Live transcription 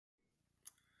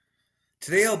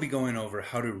Today I'll be going over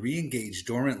how to re-engage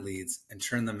dormant leads and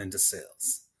turn them into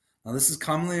sales. Now this is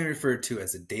commonly referred to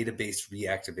as a database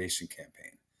reactivation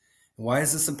campaign. And why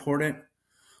is this important?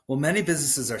 Well, many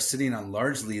businesses are sitting on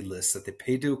large lead lists that they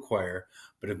paid to acquire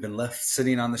but have been left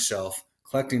sitting on the shelf,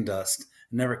 collecting dust,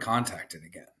 and never contacted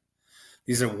again.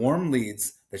 These are warm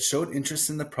leads that showed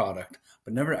interest in the product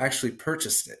but never actually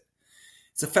purchased it.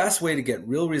 It's a fast way to get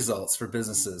real results for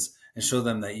businesses and show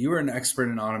them that you are an expert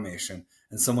in automation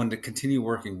and someone to continue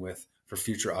working with for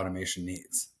future automation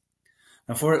needs.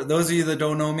 Now, for those of you that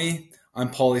don't know me, I'm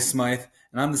Paulie Smythe,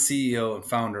 and I'm the CEO and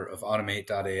founder of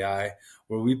Automate.ai,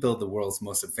 where we build the world's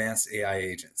most advanced AI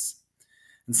agents.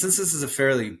 And since this is a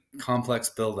fairly complex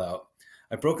build out,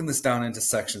 I've broken this down into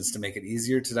sections to make it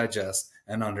easier to digest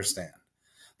and understand.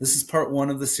 This is part one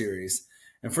of the series,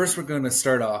 and first we're going to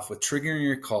start off with triggering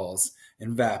your calls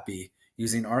in Vapi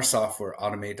using our software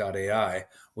Automate.ai,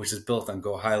 which is built on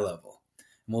GoHighLevel.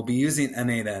 And we'll be using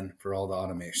n8n for all the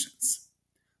automations.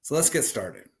 So let's get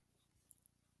started.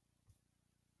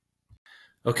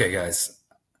 Okay, guys,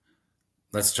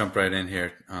 let's jump right in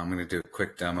here. I'm going to do a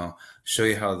quick demo, show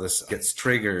you how this gets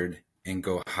triggered in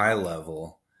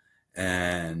GoHighLevel,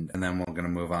 and then we're going to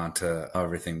move on to how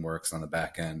everything works on the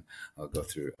back end. I'll go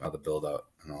through how the build out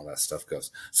and all that stuff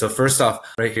goes. So first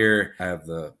off, right here, I have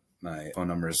my phone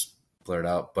numbers blurred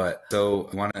out, but so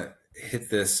you want to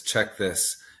hit this, check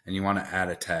this, and you want to add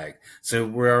a tag. So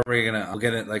we're already we'll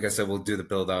get it, like I said, we'll do the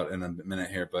build out in a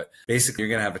minute here, but basically you're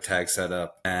going to have a tag set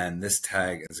up, and this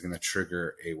tag is going to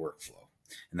trigger a workflow.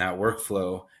 And that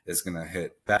workflow is going to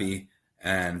hit Vapi,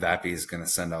 and Vapi is going to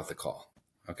send out the call.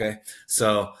 Okay,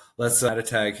 so let's add a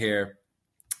tag here.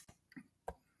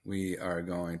 We are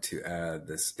going to add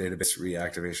this Database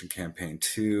Reactivation Campaign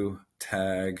 2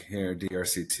 tag here,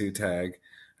 DRC2 tag.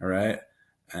 All right,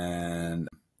 and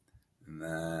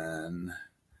then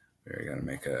we're going to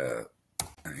make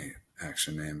any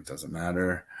action name, it doesn't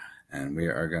matter, and we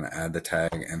are going to add the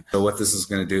tag. And so what this is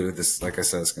going to do, this, like I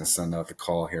said, it's going to send out the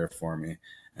call here for me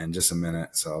in just a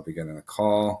minute. So I'll be getting a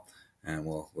call, and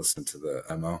we'll listen to the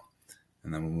demo,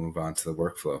 and then we'll move on to the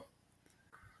workflow.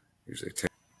 Usually take.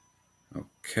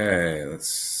 Okay, let's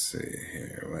see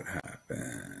here what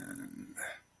happened.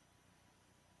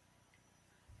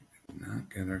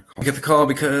 Not get our call. Get the call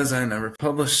because I never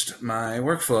published my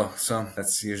workflow. So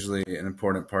that's usually an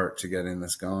important part to getting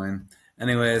this going.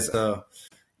 Anyways, so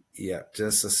yeah,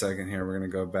 just a second here. We're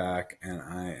going to go back, and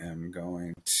I am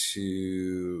going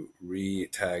to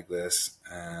re-tag this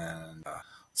and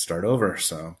start over.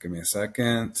 So give me a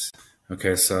second.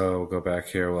 Okay, so we'll go back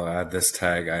here. We'll add this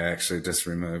tag. I actually just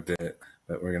removed it,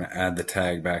 but we're going to add the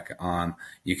tag back on.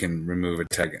 You can remove a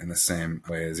tag in the same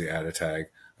way as you add a tag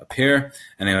up here.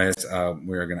 Anyways,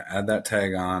 we're going to add that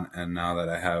tag on, and now that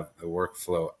I have the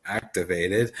workflow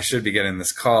activated, I should be getting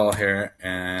this call here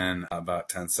in about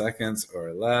 10 seconds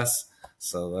or less.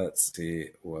 So let's see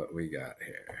what we got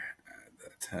here. Add the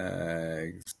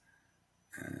tags,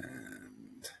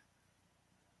 and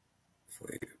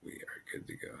hopefully we are good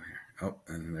to go here. Oh,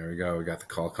 and there we go. We got the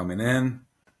call coming in.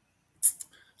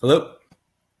 Hello.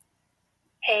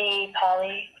 Hey,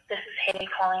 Polly. This is Haley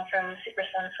calling from Super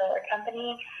Sun Solar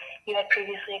Company. You had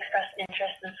previously expressed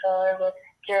interest in solar with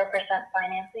 0%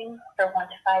 financing for 1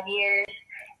 to 5 years,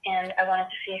 and I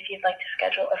wanted to see if you'd like to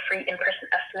schedule a free in-person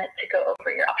estimate to go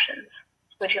over your options.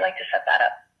 Would you like to set that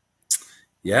up?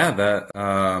 Yeah, that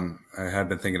I had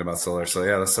been thinking about solar, so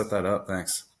yeah, let's set that up.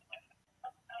 Thanks.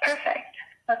 Perfect.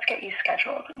 Let's get you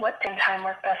scheduled. What day and time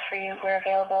work best for you? We're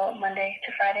available Monday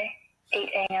to Friday, 8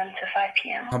 a.m. to 5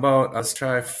 p.m. How about let's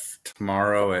try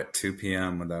tomorrow at 2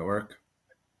 p.m. Would that work?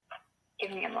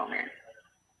 Give me a moment.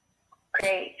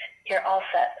 Great. You're all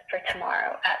set for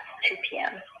tomorrow at 2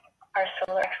 p.m. Our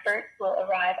solar expert will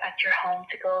arrive at your home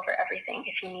to go over everything.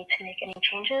 If you need to make any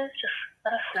changes, just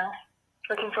let us know.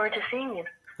 Looking forward to seeing you.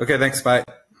 Okay, thanks. Bye.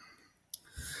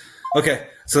 Okay,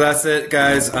 so that's it,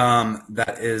 guys.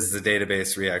 That is the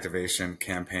Database Reactivation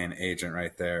Campaign agent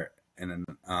right there in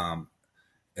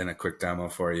a quick demo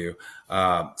for you.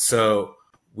 So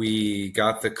we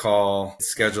got the call,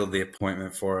 scheduled the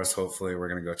appointment for us. Hopefully we're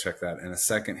going to go check that in a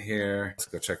second here. Let's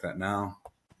go check that now.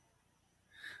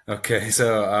 Okay,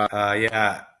 so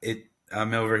yeah,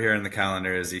 I'm over here in the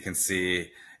calendar. As you can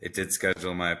see, it did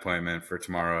schedule my appointment for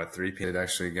tomorrow at 3 p.m. I did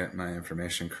actually get my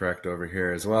information correct over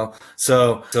here as well.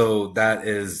 So that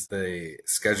is the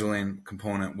scheduling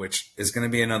component, which is going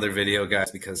to be another video,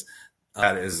 guys, because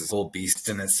that is a whole beast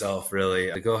in itself,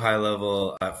 really. The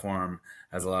GoHighLevel platform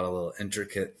has a lot of little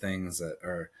intricate things that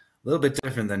are a little bit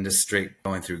different than just straight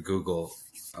going through Google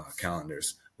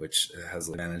calendars, which has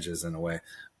advantages in a way.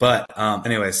 But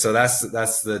anyway, so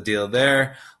that's the deal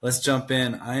there. Let's jump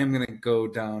in. I am going to go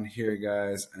down here,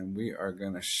 guys, and we are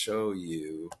going to show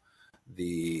you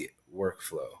the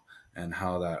workflow and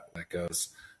how that goes.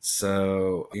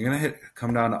 So you're going to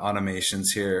come down to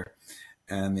automations here.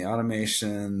 And the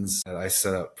automations that I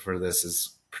set up for this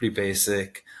is pretty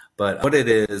basic. But what it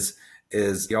is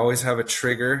you always have a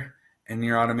trigger in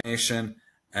your automation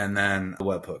and then a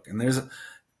webhook. And there's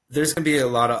going to be a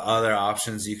lot of other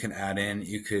options you can add in.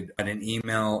 You could add an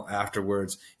email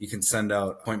afterwards. You can send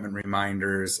out appointment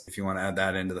reminders if you want to add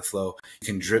that into the flow. You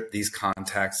can drip these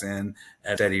contacts in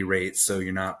at steady rates so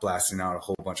you're not blasting out a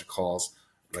whole bunch of calls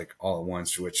like all at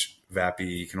once, which Vapi,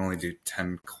 you can only do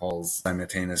 10 calls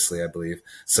simultaneously, I believe.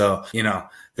 So,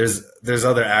 there's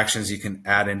other actions you can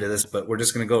add into this, but we're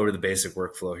just going to go over the basic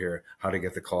workflow here, how to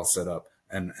get the call set up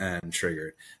and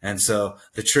triggered. And so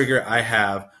the trigger I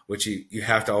have, which you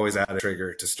have to always add a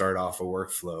trigger to start off a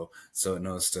workflow so it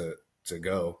knows to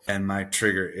go. And my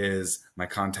trigger is my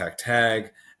contact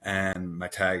tag, and my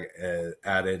tag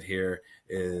added here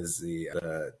is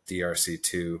the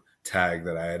DRC2 tag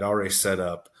that I had already set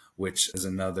up, which is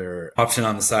another option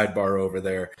on the sidebar over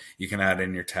there. You can add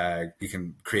in your tag. You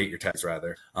can create your tags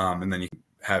rather. And then you can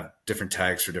have different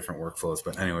tags for different workflows.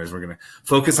 But anyways, we're going to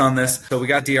focus on this. So we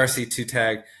got DRC2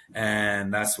 tag,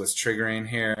 and that's what's triggering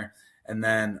here. And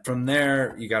then from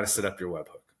there, you got to set up your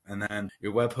webhook. And then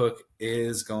your webhook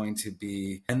is going to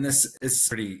be, and this is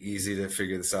pretty easy to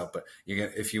figure this out, but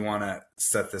if you want to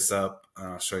set this up,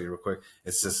 I'll show you real quick.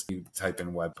 It's just you type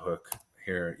in webhook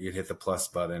here. You'd hit the plus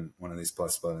button, one of these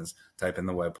plus buttons, type in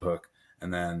the webhook,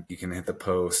 and then you can hit the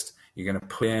post. You're going to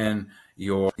put in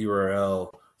your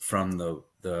URL from the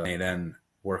n8n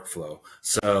workflow.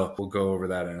 So we'll go over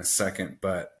that in a second,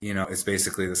 but it's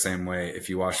basically the same way. If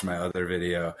you watch my other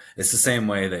video, it's the same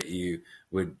way that you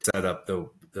would set up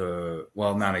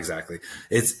well, not exactly.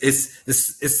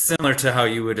 It's similar to how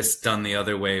you would have done the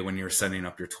other way when you were setting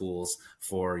up your tools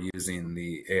for using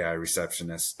the AI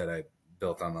receptionist that I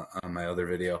built on my other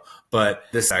video, but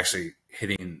this is actually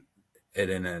hitting it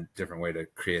in a different way to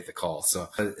create the call. So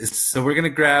we're going to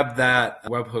grab that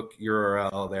webhook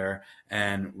URL there,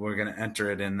 and we're going to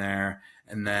enter it in there,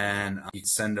 and then you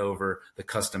send over the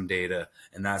custom data,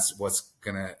 and that's what's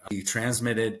going to be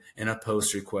transmitted in a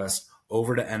post request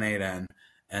over to n8n.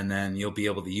 And then you'll be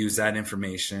able to use that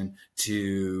information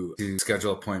to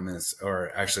schedule appointments,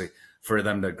 or actually for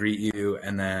them to greet you.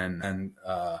 And then,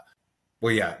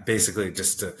 basically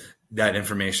that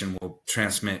information will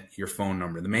transmit your phone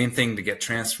number. The main thing to get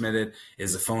transmitted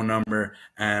is the phone number.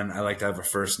 And I like to have a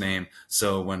first name.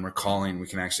 So when we're calling, we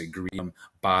can actually greet them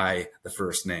by the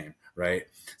first name, right?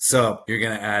 So you're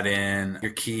going to add in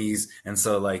your keys. And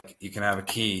so like you can have a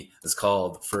key that's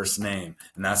called first name,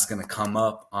 and that's going to come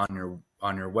up on your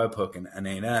webhook in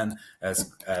n8n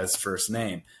as first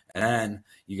name. And then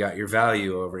you got your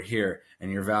value over here,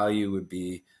 and your value would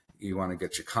be, you want to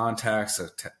get your contacts, so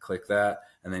click that,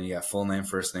 and then you got full name,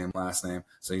 first name, last name.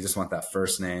 So you just want that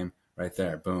first name right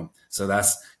there, boom. So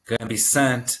that's going to be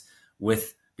sent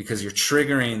because you're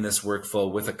triggering this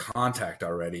workflow with a contact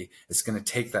already. It's going to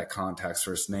take that contact's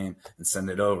first name and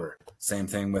send it over. Same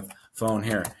thing with phone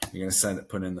here. You're going to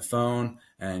put in the phone,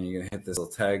 and you're going to hit this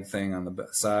little tag thing on the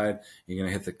side. You're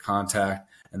going to hit the contact,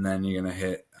 and then you're going to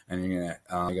hit, and you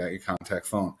got your contact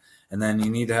phone. And then you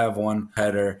need to have one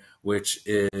header, which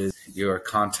is your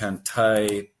content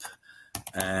type,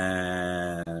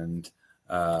 and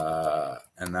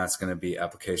that's going to be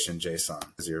application JSON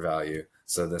is your value.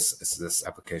 So this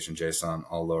application JSON,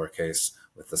 all lowercase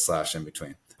with the slash in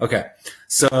between. Okay,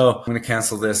 so I'm going to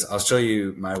cancel this. I'll show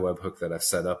you my webhook that I've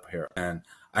set up here. And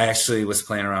I actually was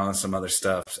playing around with some other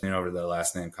stuff, over the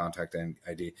last name, contact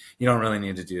ID. You don't really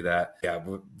need to do that. Yeah,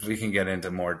 we can get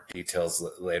into more details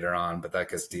later on, but that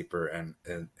gets deeper, and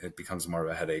it becomes more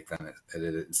of a headache than it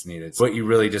is needed. So what you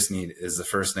really just need is the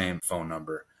first name, phone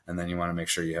number, and then you want to make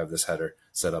sure you have this header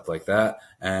set up like that.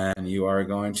 And you are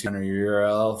going to enter your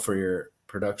URL for your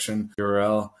production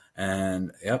URL,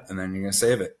 and and then you're going to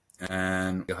save it,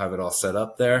 and you'll have it all set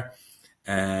up there.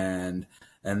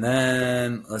 And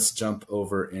then let's jump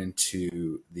over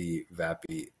into the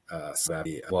Vapi,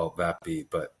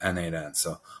 but n8n.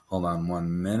 So hold on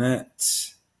 1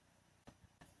 minute.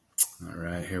 All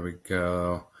right, here we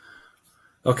go.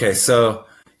 Okay, so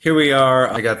here we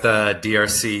are. I got the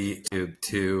DRC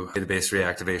to Database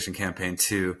Reactivation Campaign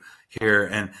 2 here.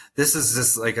 And this is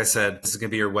just, like I said, this is going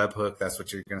to be your webhook. That's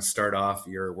what you're going to start off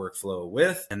your workflow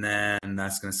with. And then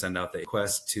that's going to send out the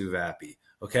request to Vapi.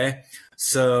 Okay,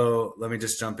 so let me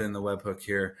just jump in the webhook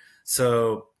here.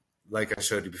 So like I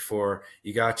showed you before,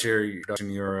 you got your production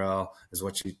URL is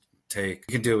what you take.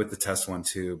 You can do it with the test one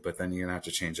too, but then you're gonna have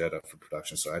to change that up for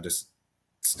production. So I just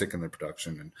stick in the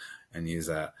production and use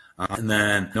that. And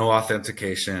then no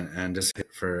authentication, and just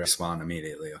hit for respond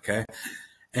immediately, okay?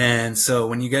 And so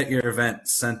when you get your event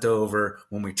sent over,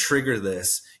 when we trigger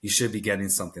this, you should be getting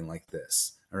something like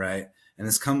this, all right? And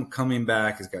it's coming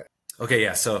back. It's got, okay,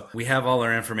 yeah, so we have all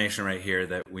our information right here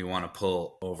that we want to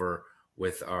pull over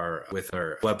with our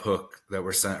webhook that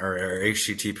we're sent, or our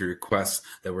HTTP requests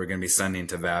that we're going to be sending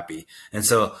to Vapi. And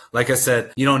so, like I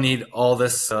said, you don't need all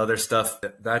this other stuff.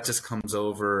 That just comes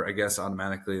over, I guess,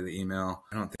 automatically, the email.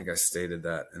 I don't think I stated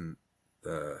that in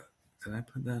the, did I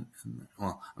put that in there?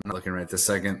 Well, I'm not looking right this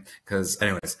second, because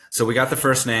anyways, so we got the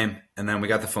first name, and then we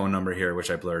got the phone number here,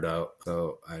 which I blurred out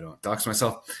so I don't dox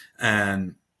myself.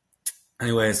 And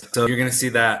anyways, so you're going to see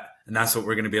that. And that's what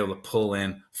we're going to be able to pull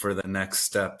in for the next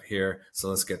step here. So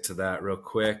let's get to that real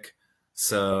quick.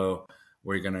 So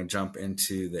we're going to jump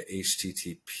into the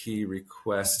HTTP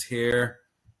request here.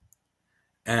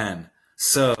 And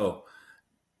so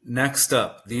next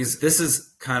up, this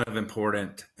is kind of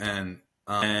important, and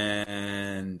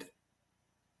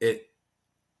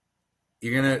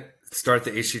you're going to start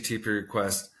the HTTP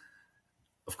request.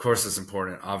 Of course, it's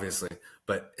important, obviously,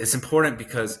 but it's important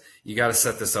because you got to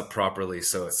set this up properly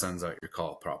so it sends out your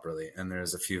call properly. And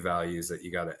there's a few values that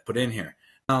you got to put in here.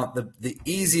 Now, the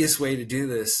easiest way to do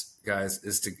this, guys,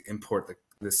 is to import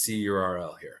the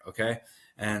CURL here, okay?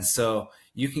 And so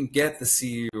you can get the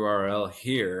CURL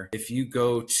here if you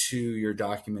go to your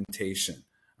documentation,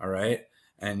 all right?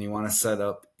 And you want to set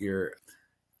up your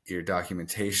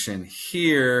documentation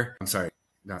here. I'm sorry,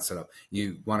 not set up.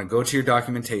 You want to go to your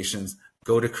documentations,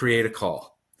 go to create a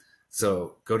call.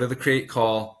 So go to the create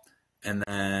call, and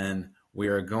then we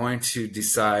are going to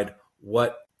decide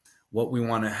what we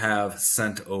want to have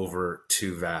sent over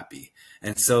to Vapi.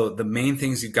 And so the main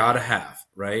things you got to have,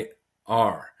 right,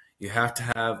 are you have to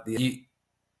have the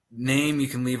name. You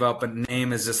can leave out, but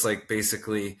name is just like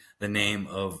basically the name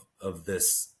of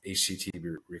this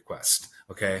HTTP request.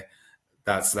 Okay,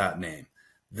 that's that name.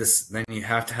 Then you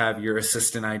have to have your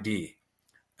assistant ID.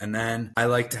 And then I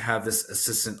like to have this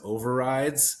assistant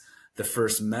overrides the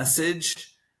first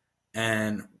message,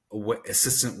 and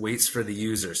assistant waits for the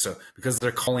user. So because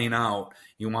they're calling out,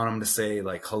 you want them to say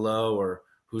like hello or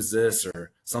who's this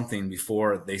or something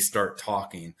before they start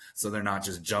talking, so they're not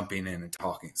just jumping in and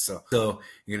talking. So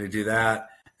you're going to do that.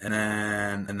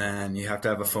 And then you have to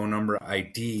have a phone number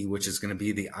ID, which is going to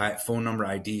be the phone number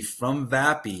ID from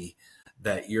Vapi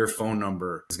that your phone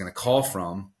number is going to call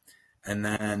from. And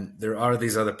then there are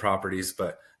these other properties,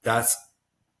 but that's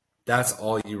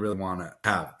all you really want to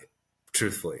have,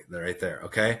 truthfully. They're right there,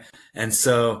 okay? And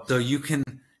so you can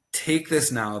take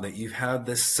this now that you've had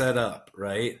this set up,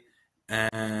 right?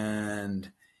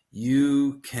 And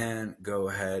you can go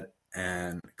ahead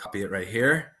and copy it right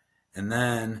here. And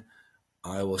then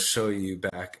I will show you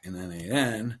back in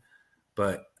n8n.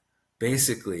 But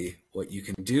basically what you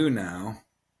can do now,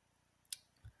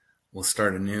 we'll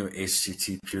start a new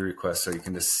HTTP request so you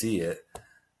can just see it.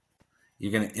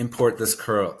 You're going to import this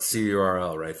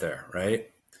CURL right there, right?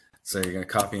 So you're going to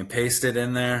copy and paste it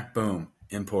in there. Boom,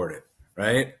 import it,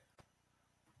 right?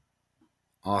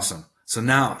 Awesome. So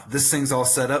now this thing's all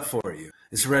set up for you.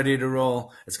 It's ready to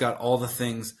roll. It's got all the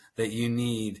things that you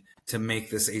need to make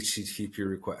this HTTP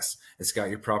request. It's got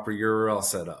your proper URL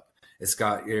set up. It's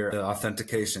got your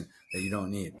authentication that you don't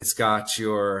need. It's got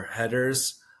your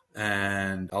headers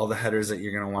and all the headers that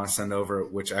you're going to want to send over,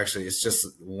 which actually is just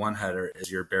one header, is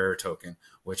your bearer token,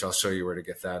 which I'll show you where to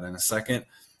get that in a second.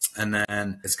 And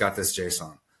then it's got this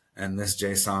JSON. And this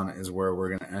JSON is where we're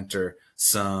going to enter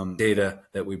some data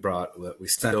that we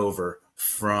sent over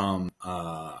from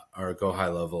our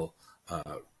GoHighLevel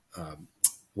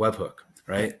webhook,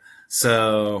 right?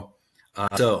 So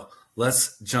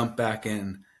let's jump back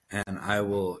in, and I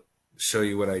will show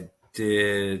you what I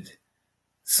did.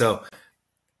 So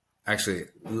actually,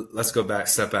 let's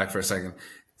step back for a second.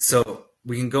 So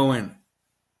we can go in,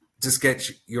 just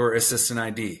get your assistant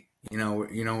ID. You know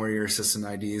where your assistant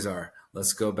IDs are.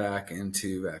 Let's go back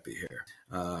into Vapi here.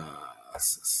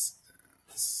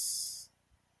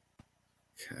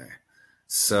 Okay.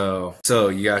 So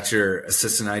you got your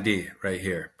assistant ID right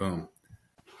here. Boom.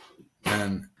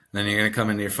 And then you're going to come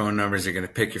into your phone numbers. You're going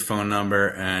to pick your phone number,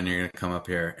 and you're going to come up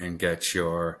here and get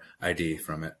your ID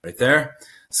from it right there.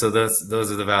 So those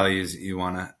are the values you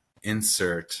want to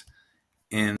insert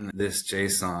in this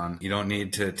JSON. You don't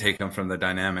need to take them from the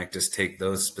dynamic. Just take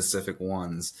those specific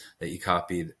ones that you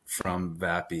copied from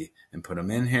Vapi and put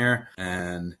them in here.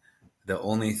 And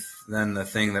then the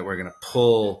thing that we're going to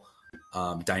pull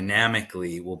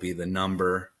dynamically will be the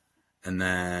number, and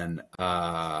then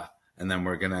and then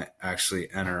we're going to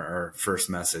actually enter our first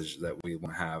message that we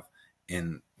want to have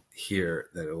in here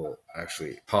that it will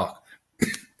actually talk.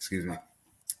 Excuse me.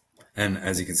 And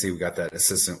as you can see, we got that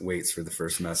assistant waits for the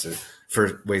first message,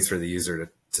 waits for the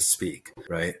user to speak,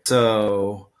 right?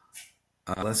 So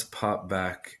let's pop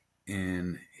back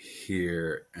in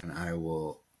here and I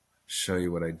will show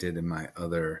you what I did in my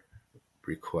other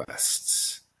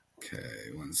requests.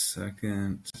 Okay, 1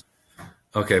 second.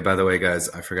 Okay, by the way, guys,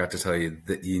 I forgot to tell you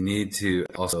that you need to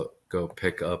also go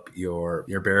pick up your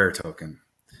bearer token.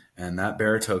 And that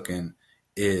bearer token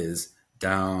is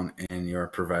down in your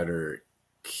provider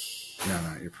key. No,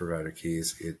 not your provider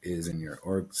keys. It is in your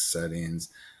org settings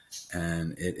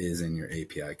and it is in your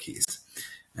API keys.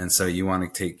 And so you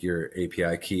want to take your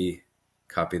API key,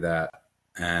 copy that,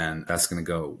 and that's going to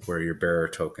go where your bearer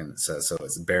token says. So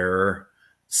it's bearer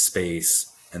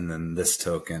space and then this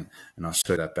token. And I'll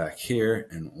show that back here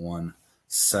in 1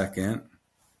 second.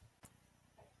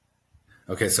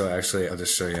 Okay, so actually I'll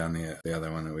just show you on the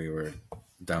other one that we were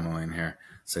demoing here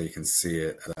so you can see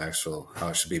it, the actual how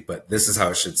it should be. But this is how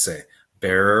it should say: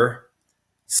 bearer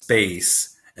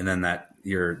space and then that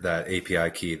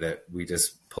API key that we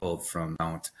just pulled from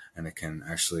Mount, and it can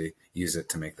actually use it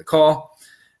to make the call.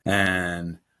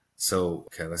 And so,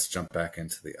 okay, let's jump back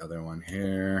into the other one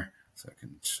here so I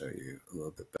can show you a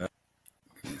little bit better.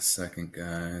 Give me a second,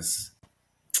 guys.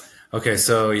 Okay,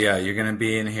 so yeah, you're gonna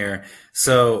be in here.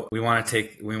 So we want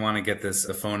to get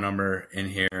the phone number in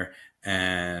here,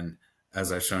 and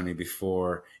as I've shown you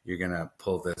before, you're gonna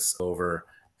pull this over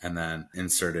and then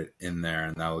insert it in there,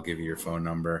 and that will give you your phone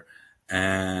number.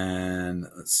 And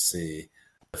let's see,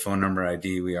 the phone number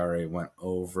ID we already went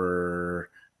over,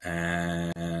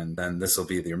 and then this will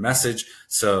be your message.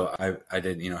 So I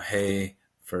did, hey,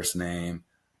 first name,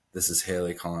 this is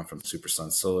Haley calling from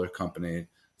Supersun Solar Company,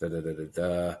 da da da da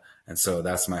da. And so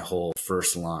that's my whole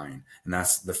first line, and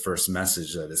that's the first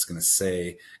message that it's going to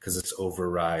say because it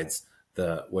overrides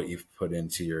what you've put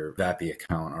into your Vapi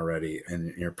account already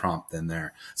and your prompt in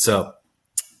there. So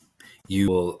it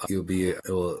will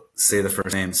say the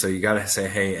first name. So you got to say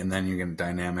hey, and then you're going to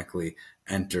dynamically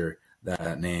enter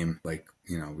that name like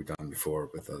we've done before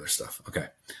with other stuff. Okay,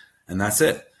 and that's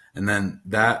it. And then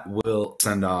that will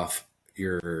send off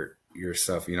your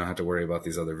stuff. You don't have to worry about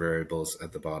these other variables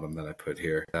at the bottom that I put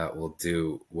here. That will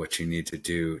do what you need to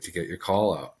do to get your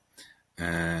call out.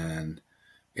 And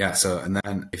yeah, so, and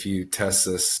then if you test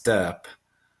this step,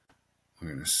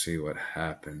 we're going to see what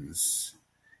happens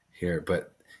here.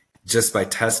 But just by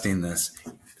testing this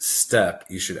step,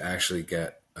 you should actually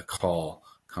get a call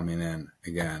coming in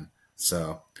again.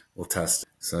 So we'll test it.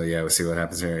 So yeah, we'll see what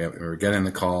happens here. Yep, we're getting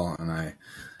the call, and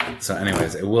so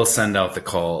anyways, it will send out the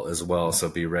call as well. So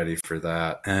be ready for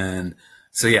that. And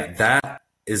so yeah, that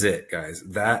is it, guys.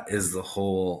 That is the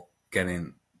whole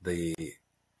getting the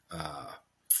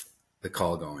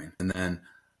call going. And then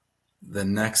the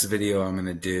next video I'm going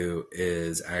to do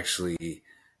is actually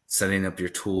setting up your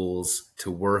tools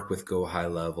to work with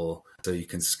GoHighLevel so you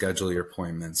can schedule your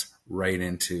appointments right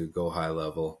into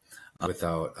GoHighLevel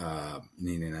without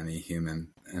needing any human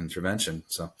intervention.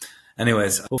 So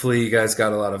anyways, hopefully you guys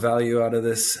got a lot of value out of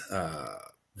this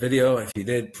video. If you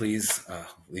did, please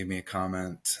leave me a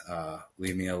comment,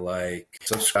 leave me a like,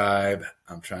 subscribe.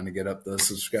 I'm trying to get up those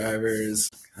subscribers.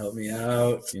 Help me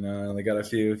out. I only got a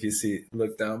few. If you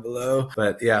look down below.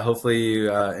 But yeah, hopefully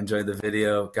you enjoyed the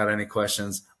video. Got any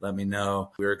questions, let me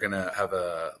know. We're going to have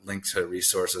a link to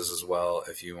resources as well.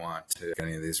 If you want to get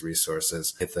any of these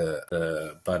resources, hit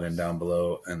the button down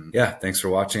below. And yeah, thanks for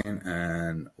watching,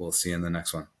 and we'll see you in the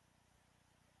next one.